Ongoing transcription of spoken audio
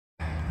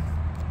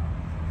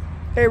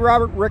Hey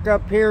Robert, Rick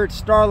up here at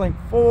Starling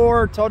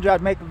Ford. Told you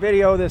I'd make a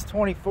video of this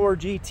 24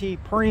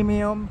 GT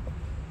Premium.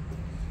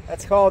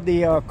 That's called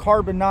the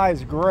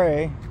carbonized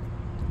gray.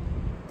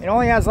 It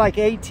only has like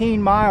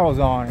 18 miles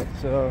on it,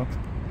 so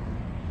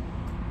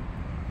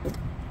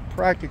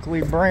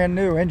practically brand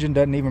new. Engine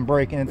doesn't even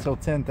break in until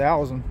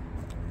 10,000.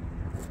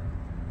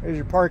 There's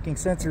your parking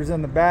sensors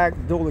in the back,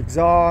 dual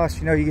exhaust.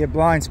 You know, you get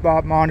blind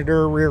spot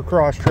monitor, rear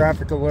cross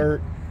traffic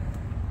alert,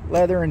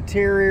 leather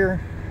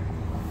interior.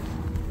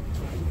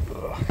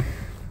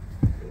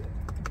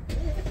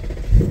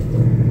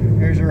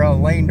 Here's your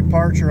lane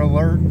departure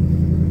alert.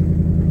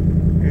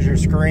 Here's your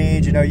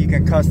screens. You know, you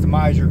can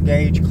customize your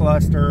gauge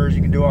clusters.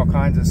 You can do all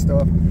kinds of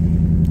stuff.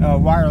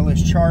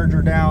 Wireless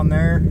charger down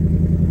there.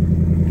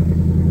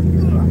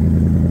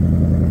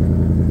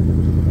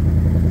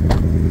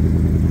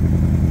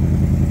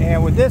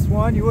 And with this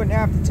one, you wouldn't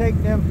have to take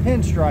them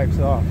pinstripes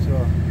off.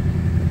 So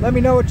let me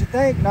know what you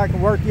think, and I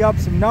can work you up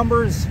some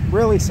numbers.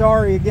 Really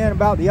sorry again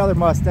about the other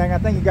Mustang. I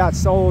think it got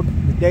sold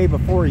the day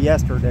before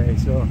yesterday.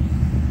 So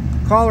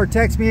call or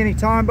text me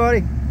anytime,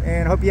 buddy,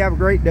 and hope you have a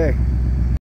great day.